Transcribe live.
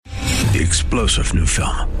The explosive new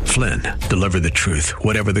film, Flynn, deliver the truth,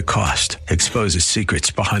 whatever the cost, exposes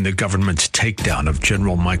secrets behind the government's takedown of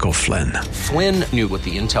General Michael Flynn. Flynn knew what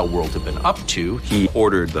the intel world had been up to. He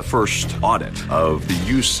ordered the first audit of the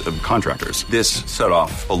use of contractors. This set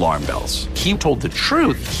off alarm bells. He told the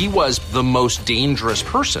truth. He was the most dangerous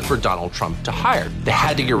person for Donald Trump to hire. They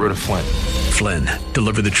had to get rid of Flynn. Flynn,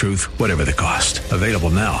 deliver the truth, whatever the cost. Available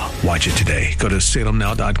now. Watch it today. Go to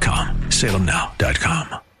salemnow.com.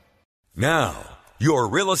 salemnow.com. Now, your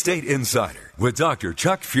Real Estate Insider with Dr.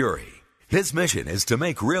 Chuck Fury. His mission is to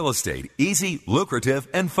make real estate easy, lucrative,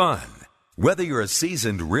 and fun. Whether you're a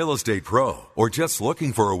seasoned real estate pro or just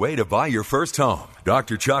looking for a way to buy your first home,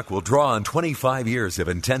 Dr. Chuck will draw on 25 years of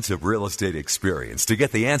intensive real estate experience to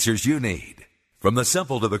get the answers you need. From the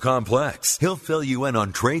simple to the complex, he'll fill you in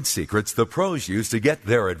on trade secrets the pros use to get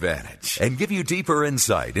their advantage and give you deeper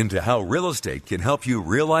insight into how real estate can help you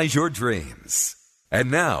realize your dreams.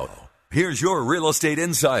 And now, here's your Real Estate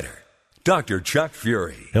Insider, Dr. Chuck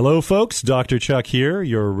Fury. Hello, folks. Dr. Chuck here,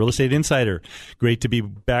 your Real Estate Insider. Great to be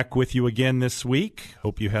back with you again this week.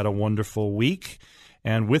 Hope you had a wonderful week.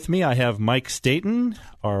 And with me, I have Mike Staten,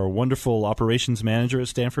 our wonderful operations manager at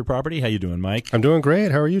Stanford Property. How you doing, Mike? I'm doing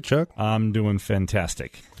great. How are you, Chuck? I'm doing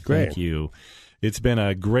fantastic. Great. Thank you. It's been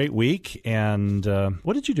a great week. And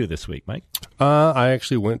what did you do this week, Mike? I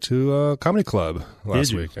actually went to a comedy club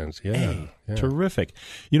last weekend. Yeah. Hey, yeah. Terrific.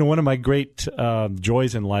 You know, one of my great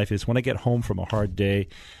joys in life is when I get home from a hard day,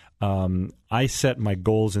 I set my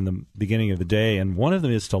goals in the beginning of the day, and one of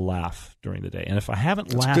them is to laugh during the day. And if I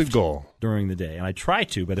haven't laughed a good goal. During the day, and I try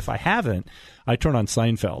to, but if I haven't, I turn on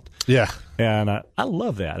Seinfeld. Yeah. And I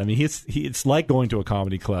love that. I mean, it's like going to a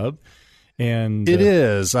comedy club. And it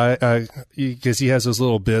is. Because he has those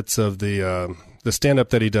little bits of the stand-up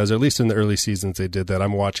that he does, or at least in the early seasons they did that.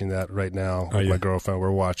 I'm watching that right now with my girlfriend.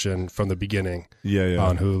 We're watching from the beginning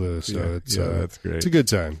on Hulu. So that's great. It's a good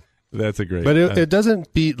time. That's a great. But it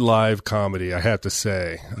doesn't beat live comedy, I have to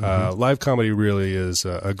say. Mm-hmm. Live comedy really is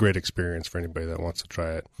a great experience for anybody that wants to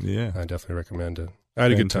try it. Yeah. I definitely recommend it. I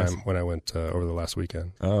had a good time when I went over the last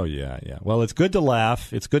weekend. Oh, yeah. Well, it's good to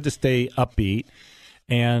laugh. It's good to stay upbeat.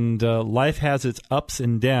 And life has its ups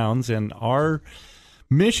and downs. And our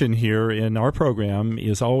mission here in our program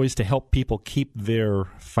is always to help people keep their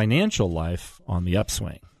financial life on the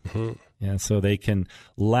upswing. Mm-hmm. And so they can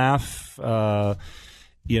laugh.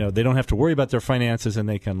 They don't have to worry about their finances, and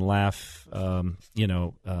they can laugh,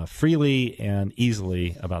 freely and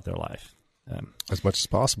easily about their life. As much as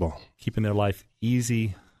possible. Keeping their life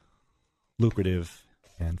easy, lucrative,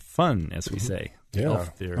 and fun, as we say. Yeah,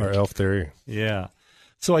 elf theory. Our elf theory. Yeah.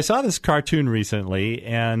 So I saw this cartoon recently,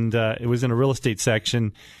 and it was in a real estate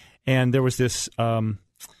section, and there was this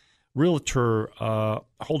realtor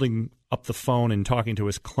holding up the phone and talking to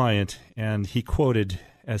his client, and he quoted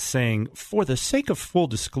as saying, "For the sake of full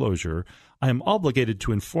disclosure, I am obligated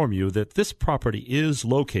to inform you that this property is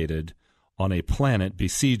located on a planet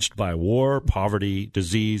besieged by war, poverty,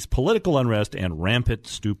 disease, political unrest, and rampant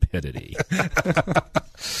stupidity."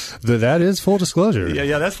 That is full disclosure.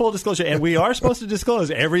 Yeah, that's full disclosure. And we are supposed to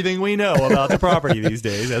disclose everything we know about the property these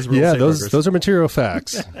days as real estate brokers. Those are material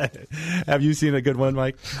facts. Have you seen a good one,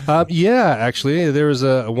 Mike? Yeah, actually. There was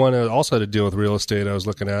one also to deal with real estate I was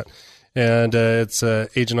looking at. And it's an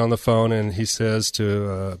agent on the phone, and he says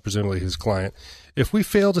to presumably his client, "If we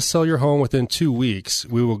fail to sell your home within 2 weeks,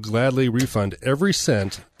 we will gladly refund every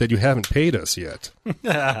cent that you haven't paid us yet."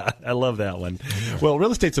 I love that one. Well,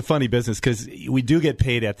 real estate's a funny business because we do get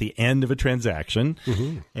paid at the end of a transaction.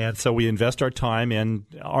 Mm-hmm. And so we invest our time and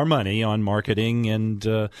our money on marketing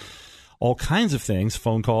and all kinds of things,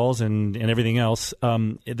 phone calls and everything else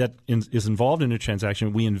that is involved in a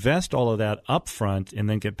transaction. We invest all of that up front and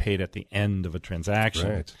then get paid at the end of a transaction.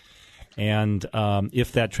 Right. And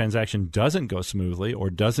if that transaction doesn't go smoothly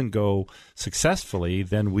or doesn't go successfully,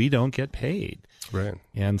 then we don't get paid. Right.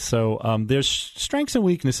 And so there's strengths and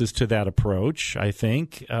weaknesses to that approach, I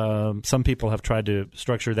think. Some people have tried to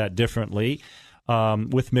structure that differently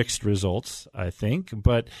with mixed results, I think.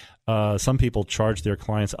 But some people charge their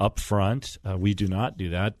clients up front. We do not do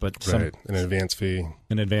that. But an advance fee.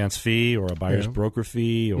 An advance fee or a buyer's broker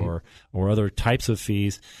fee or other types of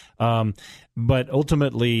fees. But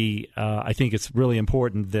ultimately, I think it's really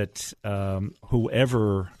important that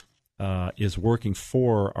whoever is working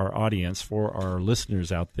for our audience, for our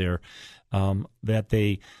listeners out there, that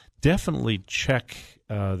they definitely check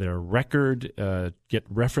their record, get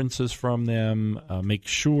references from them, make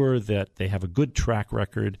sure that they have a good track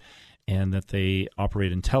record and that they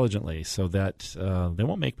operate intelligently so that they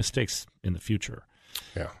won't make mistakes in the future.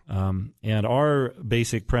 Yeah. And our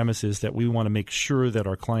basic premise is that we want to make sure that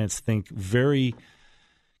our clients think very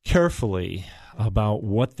carefully about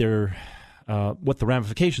what the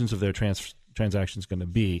ramifications of their transaction is going to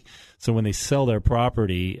be. So when they sell their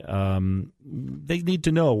property, they need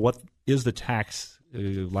to know what is the tax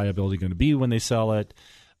liability going to be when they sell it.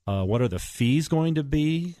 What are the fees going to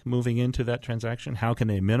be moving into that transaction? How can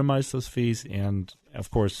they minimize those fees? And,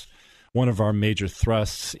 of course, one of our major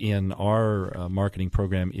thrusts in our marketing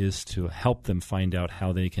program is to help them find out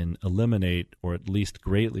how they can eliminate or at least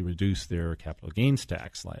greatly reduce their capital gains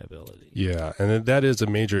tax liability. Yeah, and that is a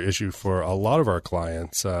major issue for a lot of our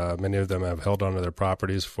clients. Many of them have held onto their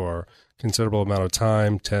properties for considerable amount of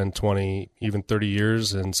time, 10, 20, even 30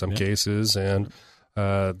 years in some cases, and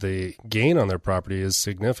the gain on their property is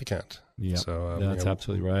significant. Yeah, so, that's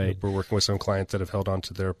absolutely right. We're working with some clients that have held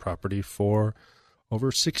onto their property for over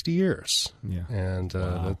 60 years. Yeah. And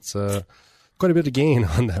that's quite a bit of gain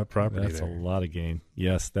on that property. That's a lot of gain.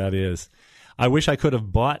 Yes, that is. I wish I could have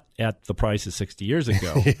bought at the prices 60 years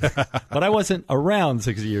ago, but I wasn't around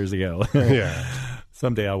 60 years ago. Yeah.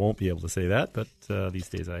 Someday I won't be able to say that, but these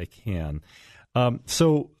days I can.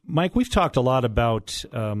 So, Mike, we've talked a lot about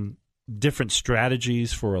different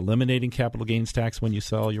strategies for eliminating capital gains tax when you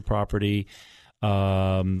sell your property,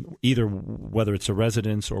 either whether it's a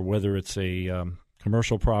residence or whether it's a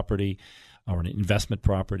commercial property or an investment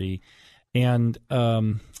property. And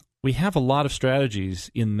we have a lot of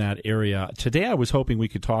strategies in that area. Today I was hoping we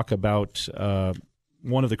could talk about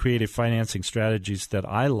one of the creative financing strategies that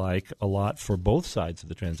I like a lot for both sides of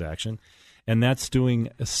the transaction, and that's doing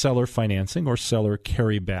seller financing or seller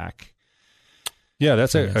carryback. Yeah,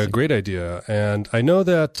 that's a great idea. And I know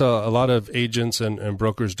that a lot of agents and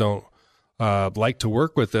brokers don't like to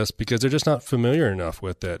work with this because they're just not familiar enough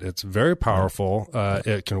with it. It's very powerful.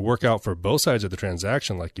 It can work out for both sides of the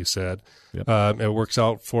transaction, like you said. Yep. It works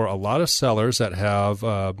out for a lot of sellers that have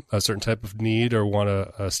a certain type of need or want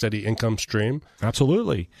a steady income stream.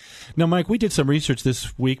 Absolutely. Now, Mike, we did some research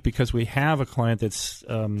this week because we have a client that's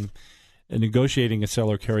negotiating a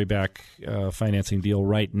seller carryback financing deal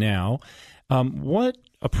right now. What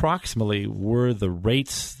approximately were the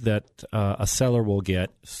rates that a seller will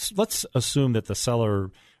get? Let's assume that the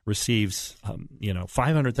seller receives,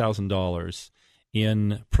 $500,000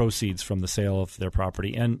 in proceeds from the sale of their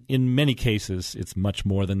property, and in many cases, it's much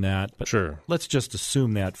more than that. But sure, let's just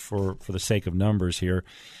assume that for the sake of numbers here.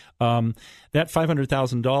 That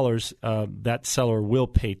 $500,000, that seller will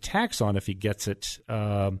pay tax on if he gets it.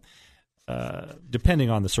 Depending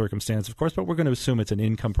on the circumstance, of course, but we're going to assume it's an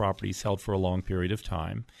income property he's held for a long period of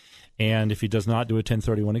time. And if he does not do a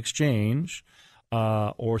 1031 exchange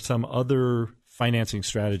or some other financing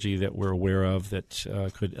strategy that we're aware of that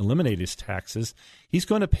could eliminate his taxes, he's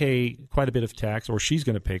going to pay quite a bit of tax, or she's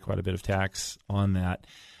going to pay quite a bit of tax on that.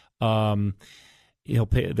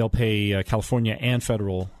 They'll pay California and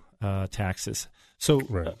federal taxes. So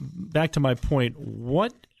back to my point,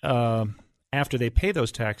 what after they pay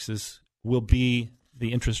those taxes will be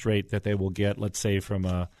the interest rate that they will get, let's say, from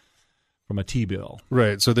a T-bill.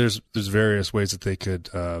 Right. So there's various ways that they could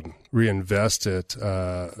reinvest it.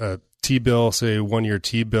 A T-bill, say 1-year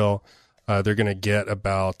T-bill, they're going to get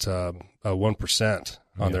about 1%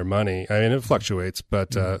 on their money. I mean, it fluctuates,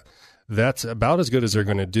 but that's about as good as they're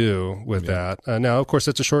going to do with that. Now, of course,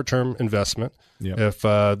 it's a short-term investment. Yep. If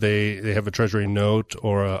they have a treasury note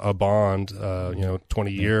or a bond,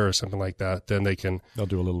 20-year or something like that, then they'll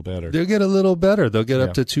do a little better. They'll get a little better. They'll get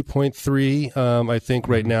up to 2.3. I think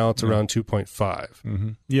right now it's around 2.5. Mm-hmm.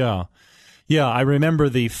 Yeah. Yeah, I remember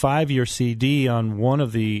the 5-year CD on one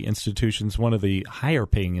of the institutions, one of the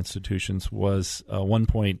higher-paying institutions, was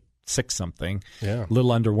 1.6 something, a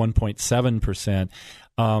little under 1.7%.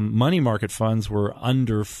 Money market funds were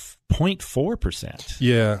under 0.4%.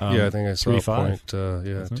 Yeah, I think I saw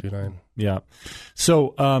 0.29. Yeah.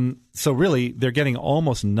 So really, they're getting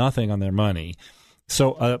almost nothing on their money.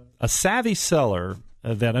 So a savvy seller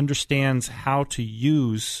that understands how to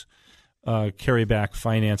use carryback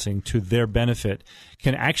financing to their benefit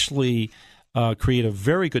can actually create a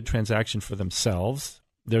very good transaction for themselves.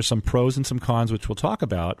 There's some pros and some cons, which we'll talk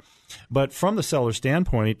about. But from the seller's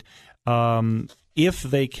standpoint, if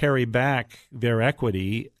they carry back their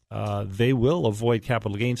equity, they will avoid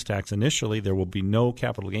capital gains tax initially. There will be no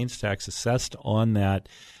capital gains tax assessed on that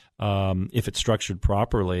if it's structured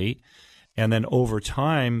properly. And then over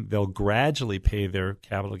time, they'll gradually pay their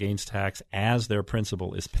capital gains tax as their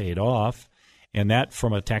principal is paid off. And that,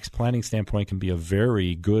 from a tax planning standpoint, can be a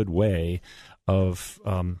very good way of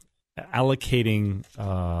allocating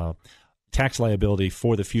tax liability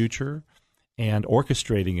for the future and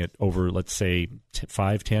orchestrating it over, let's say,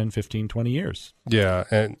 5, 10, 15, 20 years. Yeah,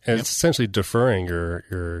 and it's essentially deferring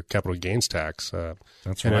your capital gains tax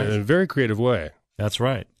That's right. in a very creative way. That's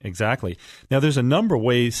right. Exactly. Now, there's a number of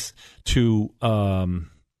ways to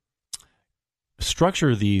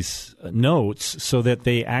structure these notes so that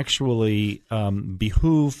they actually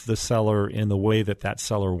behoove the seller in the way that that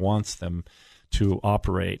seller wants them to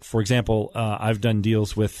operate. For example, I've done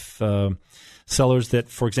deals with sellers that,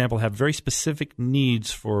 for example, have very specific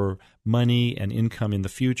needs for money and income in the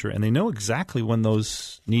future, and they know exactly when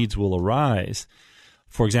those needs will arise.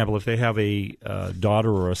 For example, if they have a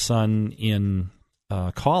daughter or a son in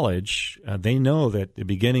college, they know that at the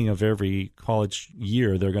beginning of every college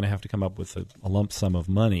year they're going to have to come up with a lump sum of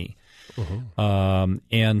money. Mm-hmm.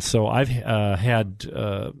 And so I've had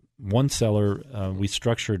one seller, we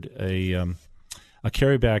structured a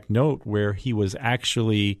carryback note where he was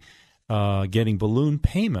actually getting balloon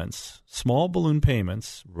payments, small balloon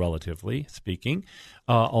payments, relatively speaking,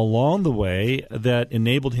 along the way that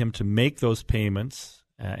enabled him to make those payments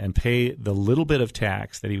and pay the little bit of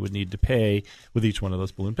tax that he would need to pay with each one of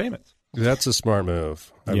those balloon payments. That's a smart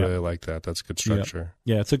move. I really like that. That's a good structure.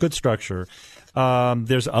 Yeah, it's a good structure.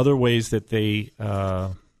 There's other ways that they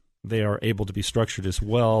are able to be structured as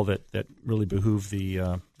well that really behoove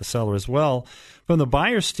the seller as well. From the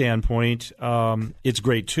buyer's standpoint, it's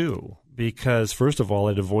great too because, first of all,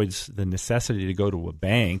 it avoids the necessity to go to a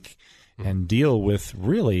bank and deal with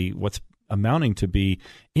really what's amounting to be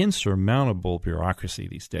insurmountable bureaucracy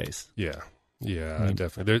these days. Yeah,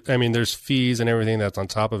 definitely. There's fees and everything that's on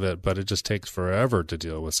top of it, but it just takes forever to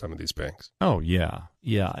deal with some of these banks. Oh, yeah.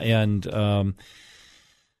 And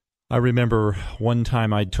I remember one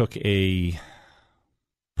time I took a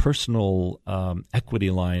personal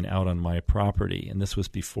equity line out on my property, and this was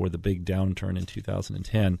before the big downturn in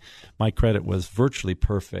 2010. My credit was virtually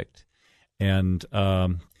perfect, and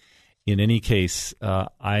in any case,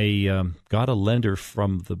 I got a lender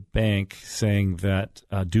from the bank saying that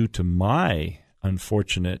due to my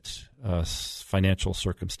unfortunate financial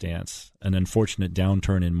circumstance, an unfortunate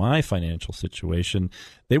downturn in my financial situation,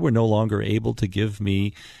 they were no longer able to give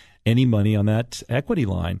me any money on that equity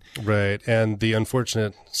line. Right. And the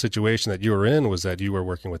unfortunate situation that you were in was that you were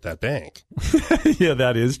working with that bank. Yeah,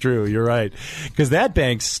 that is true. You're right. Because that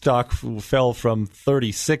bank's stock fell from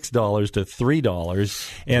 $36 to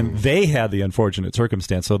 $3, and they had the unfortunate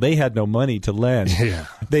circumstance, so they had no money to lend. Yeah.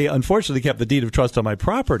 They unfortunately kept the deed of trust on my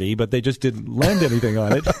property, but they just didn't lend anything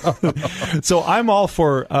on it. So I'm all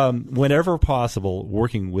for, whenever possible,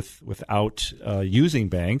 working without using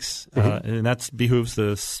banks, and that behooves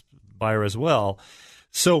the buyer as well.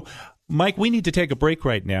 So, Mike, we need to take a break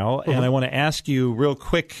right now, and I want to ask you real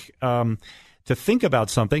quick to think about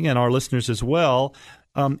something, and our listeners as well.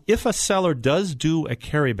 If a seller does do a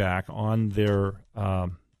carryback on their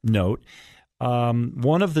note,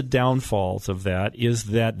 one of the downfalls of that is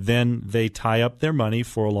that then they tie up their money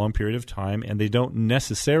for a long period of time, and they don't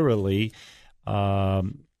necessarily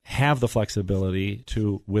have the flexibility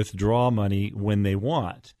to withdraw money when they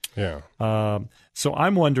want. Yeah. So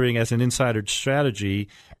I'm wondering, as an insider strategy,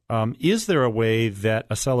 is there a way that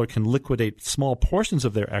a seller can liquidate small portions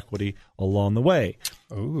of their equity along the way?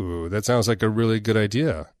 Ooh, that sounds like a really good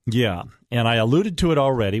idea. Yeah, and I alluded to it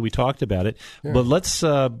already. We talked about it. Yeah. But let's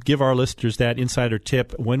give our listeners that insider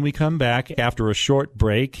tip when we come back after a short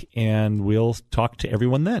break, and we'll talk to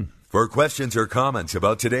everyone then. For questions or comments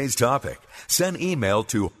about today's topic, send email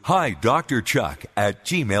to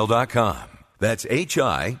hidrchuck@gmail.com. That's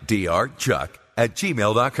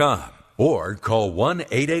HIDR@gmail.com. Or call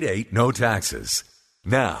 1-888-NO-TAXES.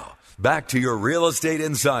 Now, back to your Real Estate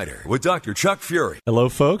Insider with Dr. Chuck Fury. Hello,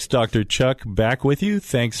 folks. Dr. Chuck back with you.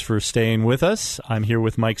 Thanks for staying with us. I'm here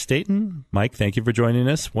with Mike Staten. Mike, thank you for joining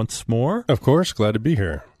us once more. Of course. Glad to be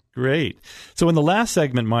here. Great. So in the last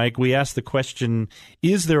segment, Mike, we asked the question,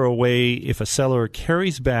 is there a way if a seller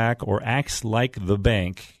carries back or acts like the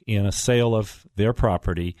bank in a sale of their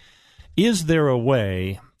property, is there a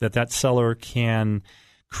way that seller can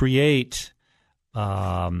create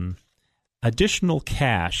additional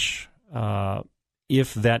cash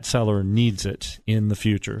if that seller needs it in the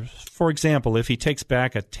future? For example, if he takes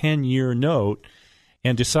back a 10-year note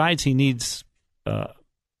and decides he needs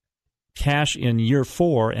cash in year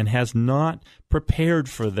 4 and has not prepared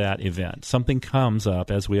for that event, something comes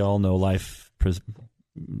up, as we all know, life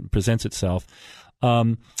presents itself.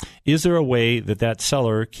 Is there a way that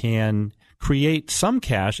seller can create some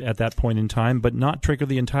cash at that point in time, but not trigger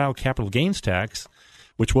the entire capital gains tax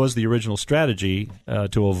which was the original strategy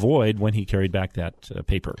to avoid when he carried back that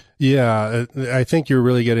paper. Yeah, I think you're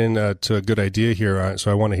really getting to a good idea here,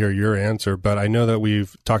 so I want to hear your answer. But I know that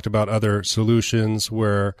we've talked about other solutions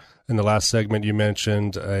where in the last segment you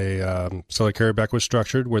mentioned a seller carryback was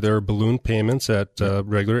structured where there are balloon payments at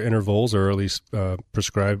regular intervals or at least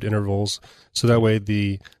prescribed intervals. So that way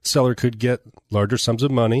the seller could get larger sums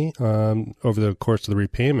of money over the course of the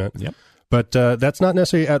repayment. Yep. But that's not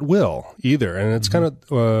necessarily at will either. And it's kind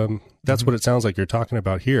of, that's what it sounds like you're talking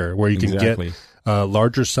about here, where you can get a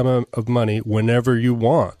larger sum of money whenever you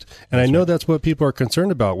want. And I know that's what people are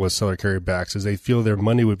concerned about with seller carrybacks, is they feel their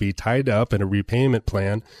money would be tied up in a repayment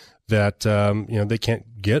plan that, they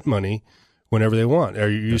can't get money whenever they want. Are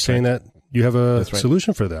you saying that you have a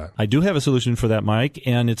solution for that? I do have a solution for that, Mike,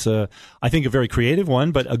 and it's I think a very creative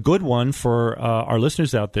one, but a good one for our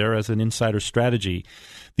listeners out there as an insider strategy.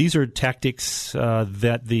 These are tactics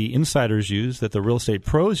that the insiders use, that the real estate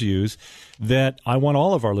pros use, that I want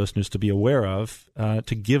all of our listeners to be aware of,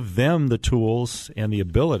 to give them the tools and the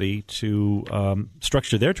ability to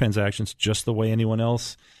structure their transactions just the way anyone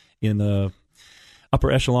else in the upper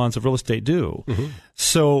echelons of real estate do. Mm-hmm.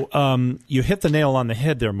 So you hit the nail on the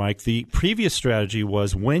head there, Mike. The previous strategy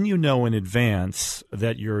was when you know in advance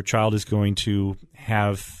that your child is going to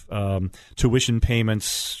have tuition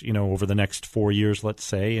payments, over the next 4 years, let's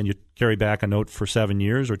say, and you carry back a note for 7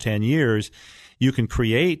 years or 10 years, you can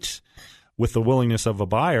create, with the willingness of a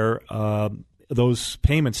buyer, those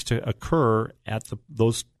payments to occur at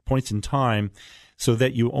those points in time so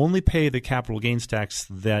that you only pay the capital gains tax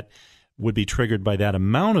that would be triggered by that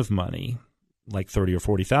amount of money, like $30,000 or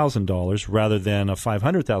 $40,000, rather than a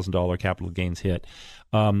 $500,000 capital gains hit.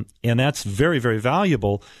 And that's very, very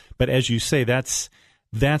valuable. But as you say, that's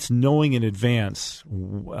knowing in advance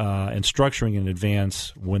and structuring in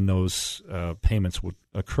advance when those payments would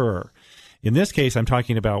occur. In this case, I'm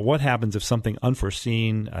talking about what happens if something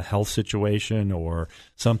unforeseen, a health situation, or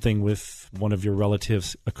something with one of your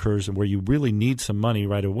relatives occurs where you really need some money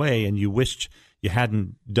right away and you wished you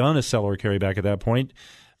hadn't done a seller carryback at that point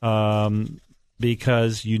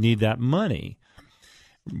because you need that money.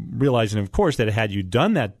 Realizing, of course, that had you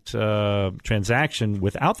done that transaction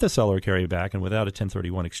without the seller carryback and without a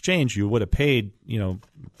 1031 exchange, you would have paid,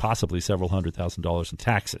 possibly several $100,000 in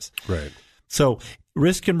taxes. Right. So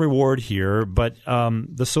risk and reward here, but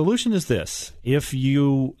the solution is this. If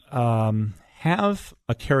you have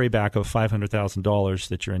a carryback of $500,000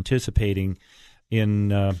 that you're anticipating in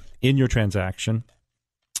your transaction,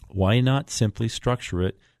 why not simply structure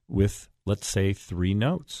it with, let's say, 3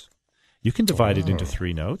 notes? You can divide it into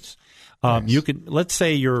 3 notes. Nice. You can, let's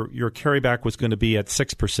say your carryback was going to be at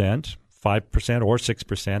 6%, 5%, or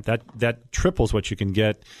 6%. That triples what you can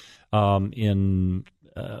get in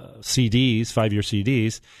CDs, 5-year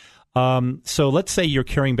CDs. So let's say you're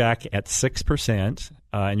carrying back at 6%,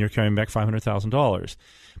 and you're carrying back $500,000.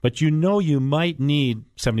 But you might need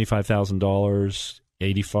 $75,000,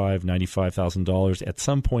 $85,000, $95,000 at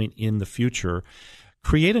some point in the future.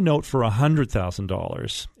 Create a note for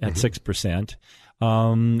 $100,000 at 6%.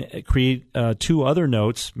 Create 2 other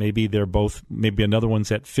notes. Maybe another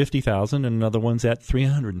one's at $50,000 and another one's at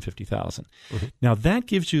 $350,000. Mm-hmm. Now that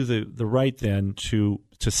gives you the right then to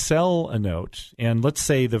sell a note. And let's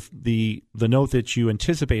say the note that you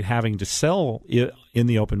anticipate having to sell in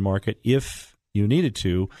the open market, if you needed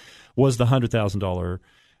to, was the $100,000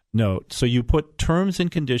 note. So you put terms and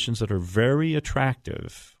conditions that are very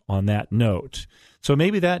attractive on that note. So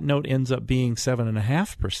maybe that note ends up being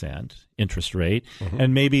 7.5% interest rate,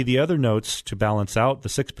 and maybe the other notes to balance out the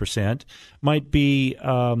 6% might be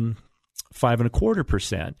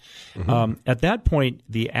 5.25%. At that point,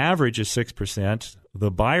 the average is 6%. The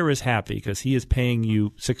buyer is happy because he is paying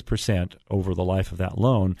you 6% over the life of that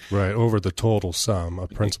loan. Right, over the total sum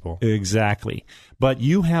of principal. Exactly. But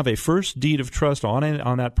you have a first deed of trust on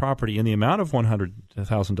that property in the amount of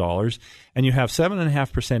 $100,000, and you have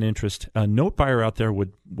 7.5% interest. A note buyer out there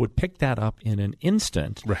would pick that up in an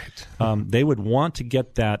instant. Right. They would want to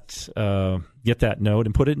get that note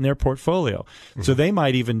and put it in their portfolio. So they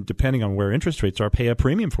might even, depending on where interest rates are, pay a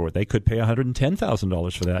premium for it. They could pay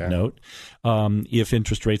 $110,000 for that note if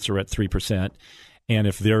interest rates are at 3%. And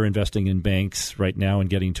if they're investing in banks right now and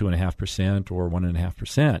getting 2.5% or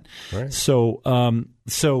 1.5%. Right. So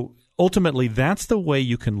ultimately, that's the way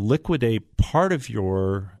you can liquidate part of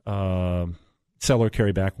your seller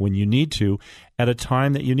carryback when you need to, at a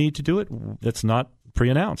time that you need to do it. That's not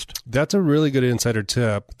pre-announced. That's a really good insider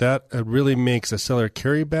tip. That really makes a seller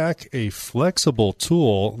carryback a flexible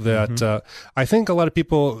tool that I think a lot of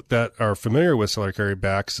people that are familiar with seller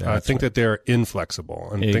carrybacks think that they're inflexible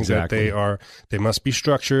and think that they must be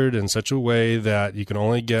structured in such a way that you can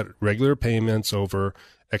only get regular payments over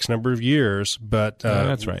X number of years. But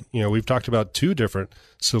that's right. We've talked about 2 different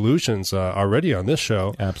solutions already on this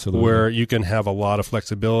show. Absolutely. Where you can have a lot of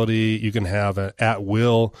flexibility. You can have an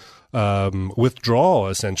at-will withdrawal,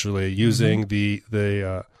 essentially, using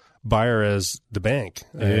the buyer as the bank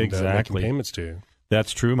and making payments to.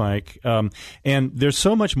 That's true, Mike. And there's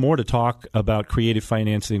so much more to talk about creative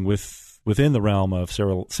financing within the realm of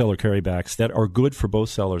seller carrybacks that are good for both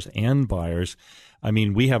sellers and buyers. I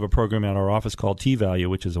mean, we have a program at our office called T-Value,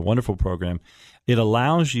 which is a wonderful program. It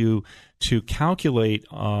allows you to calculate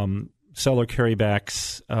seller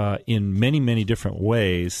carrybacks in many, many different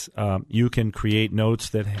ways. You can create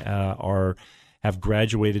notes that have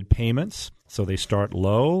graduated payments, so they start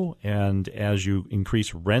low, and as you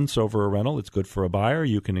increase rents over a rental, it's good for a buyer.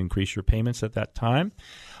 You can increase your payments at that time.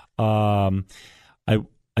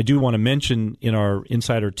 I do want to mention in our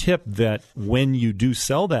insider tip that when you do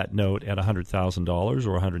sell that note at $100,000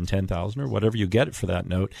 or $110,000 or whatever you get it for that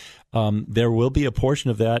note, there will be a portion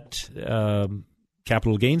of that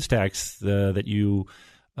capital gains tax that you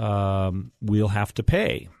will have to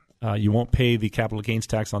pay. You won't pay the capital gains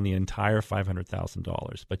tax on the entire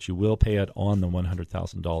 $500,000, but you will pay it on the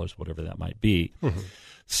 $100,000, whatever that might be. Mm-hmm.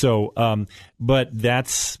 So, but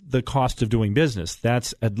that's the cost of doing business.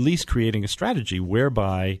 That's at least creating a strategy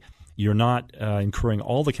whereby you're not incurring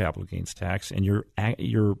all the capital gains tax, and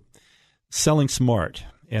you're selling smart.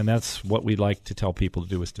 And that's what we like to tell people to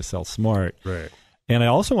do, is to sell smart. Right. And I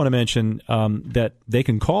also want to mention that they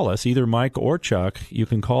can call us, either Mike or Chuck. You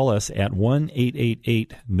can call us at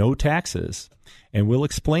 1-888-NO-TAXES, and we'll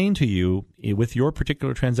explain to you with your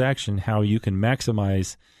particular transaction how you can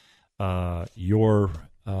maximize your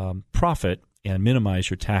profit and minimize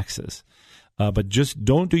your taxes. But just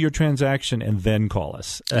don't do your transaction and then call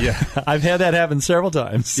us. Yeah. I've had that happen several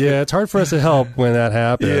times. Yeah, it's hard for us to help when that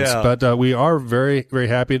happens. Yeah. But we are very, very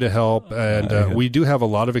happy to help. And we do have a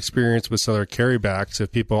lot of experience with seller carrybacks.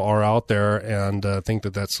 If people are out there and think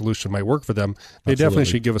that solution might work for them, they definitely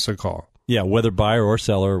should give us a call. Yeah, whether buyer or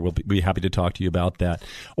seller, we'll be happy to talk to you about that.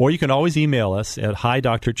 Or you can always email us at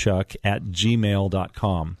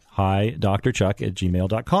hidrchuck@gmail.com.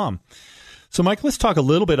 hidrchuck@gmail.com. So, Mike, let's talk a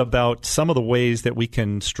little bit about some of the ways that we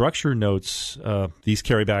can structure notes, these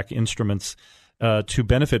carryback instruments, to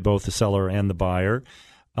benefit both the seller and the buyer.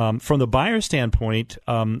 From the buyer standpoint,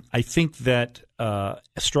 I think that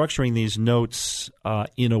structuring these notes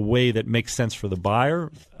in a way that makes sense for the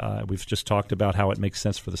buyer, we've just talked about how it makes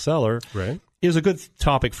sense for the seller, right, is a good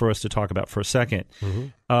topic for us to talk about for a second.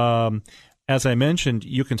 Mm-hmm. As I mentioned,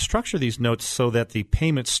 you can structure these notes so that the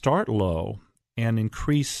payments start low and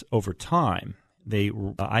increase over time.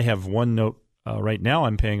 I have one note right now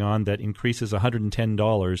I'm paying on that increases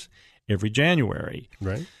 $110 every January.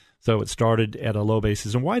 Right. So it started at a low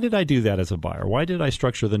basis. And why did I do that as a buyer? Why did I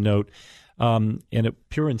structure the note? And it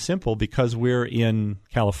pure and simple, because we're in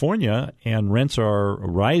California and rents are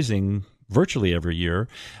rising virtually every year.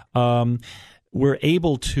 We're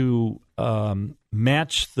able to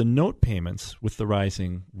match the note payments with the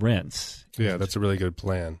rising rents. Yeah, that's a really good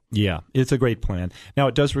plan. Yeah, it's a great plan. Now,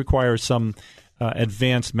 it does require some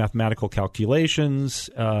advanced mathematical calculations,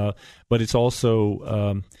 but it's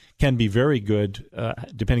also can be very good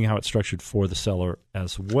depending how it's structured for the seller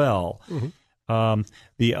as well. Mm-hmm.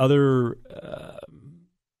 The other,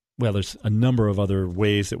 there's a number of other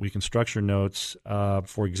ways that we can structure notes.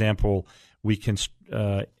 For example, we can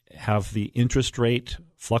have the interest rate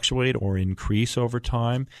fluctuate or increase over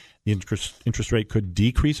time. The interest rate could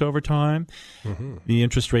decrease over time. Mm-hmm. The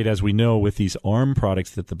interest rate, as we know, with these ARM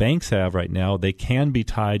products that the banks have right now, they can be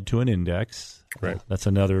tied to an index. Right. That's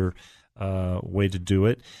another way to do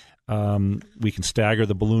it. We can stagger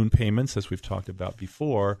the balloon payments, as we've talked about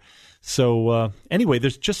before. So anyway,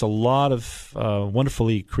 there's just a lot of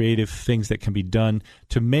wonderfully creative things that can be done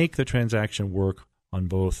to make the transaction work on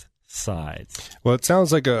both sides. Well, it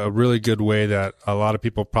sounds like a really good way that a lot of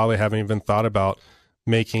people probably haven't even thought about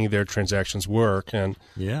making their transactions work. And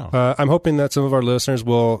I'm hoping that some of our listeners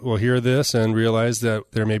will hear this and realize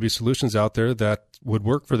that there may be solutions out there that would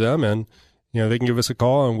work for them, and they can give us a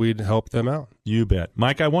call and we'd help them out. You bet.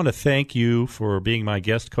 Mike, I want to thank you for being my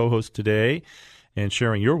guest co-host today and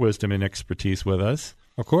sharing your wisdom and expertise with us.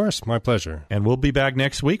 Of course, my pleasure. And we'll be back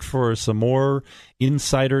next week for some more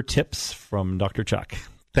insider tips from Dr. Chuck.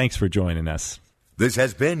 Thanks for joining us. This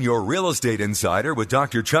has been your Real Estate Insider with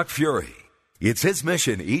Dr. Chuck Fury. It's his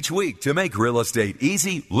mission each week to make real estate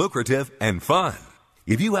easy, lucrative, and fun.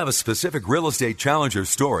 If you have a specific real estate challenge or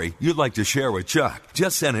story you'd like to share with Chuck,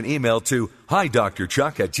 just send an email to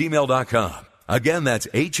hidrchuck@gmail.com. Again, that's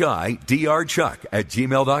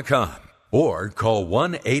HIDRchuck@gmail.com. Or call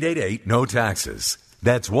 1-888-NO-TAXES.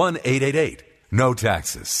 That's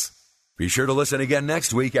 1-888-NO-TAXES. Be sure to listen again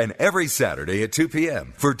next week and every Saturday at 2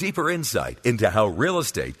 p.m. for deeper insight into how real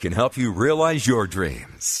estate can help you realize your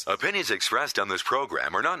dreams. Opinions expressed on this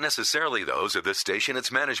program are not necessarily those of this station,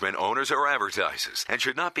 its management, owners, or advertisers, and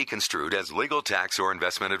should not be construed as legal, tax, or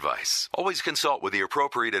investment advice. Always consult with the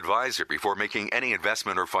appropriate advisor before making any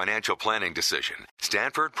investment or financial planning decision.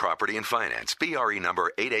 Stanford Property and Finance, BRE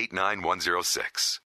number 889106.